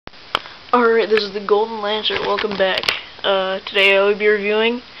Alright, this is the Golden Lancer. Welcome back. Today I will be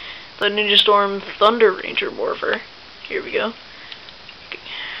reviewing the Ninja Storm Thunder Ranger morpher. Here we go.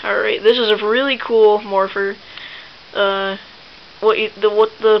 Alright, this is a really cool morpher. The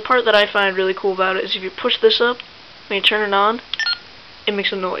part that I find really cool about it is if you push this up, when you turn it on, it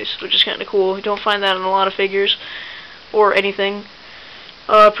makes a noise, which is kind of cool. You don't find that in a lot of figures or anything.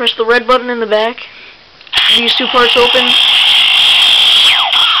 Press the red button in the back. These two parts open.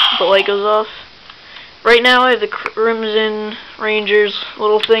 The light goes off. Right now I have the Crimson Ranger's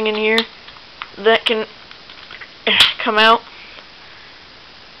little thing in here that can come out.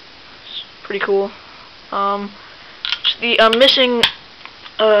 It's pretty cool. I'm missing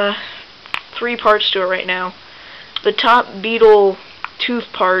 3 parts to it right now. The top beetle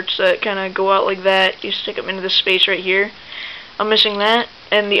tooth parts that kind of go out like that, you stick them into this space right here. I'm missing that,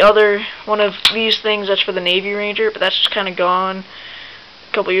 and the other one of these things that's for the Navy Ranger, but that's just kind of gone.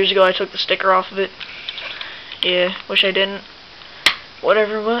 A couple years ago I took the sticker off of it. Yeah, wish I didn't.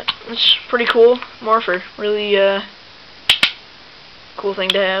 Whatever, but it's pretty cool. Morpher, really cool thing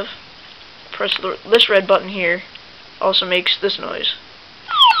to have. Press this red button here. Also makes this noise.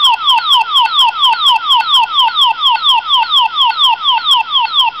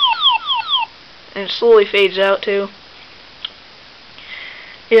 And it slowly fades out too.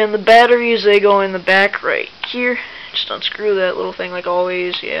 Yeah, and the batteries, they go in the back right here. Just unscrew that little thing like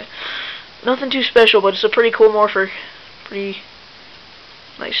always. Yeah, nothing too special, but it's a pretty cool morpher. Pretty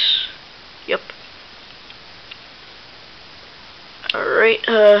nice. Yep. Alright,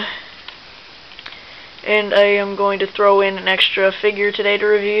 and I am going to throw in an extra figure today to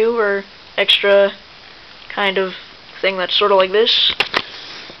review, or extra kind of thing that's sort of like this.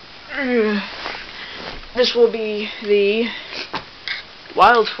 This will be the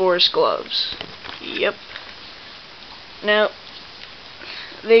Wild Forest gloves. Yep. Now,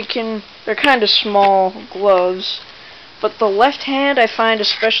 they're kind of small gloves, but the left hand I find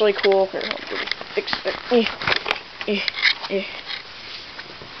especially cool. Here, I'll fix that.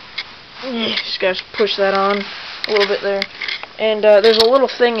 Just gotta push that on a little bit there. And there's a little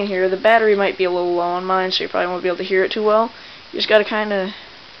thing in here. The battery might be a little low on mine, so you probably won't be able to hear it too well. You just gotta kind of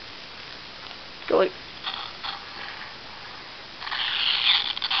go like.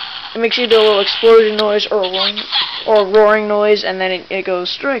 It makes you do a little explosion noise or a roaring noise, and then it goes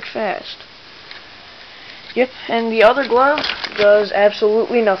strike fast. Yep, and the other glove does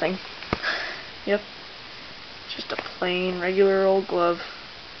absolutely nothing. Yep, just a plain, regular old glove.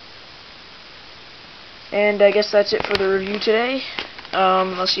 And I guess that's it for the review today.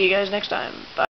 I'll see you guys next time. Bye.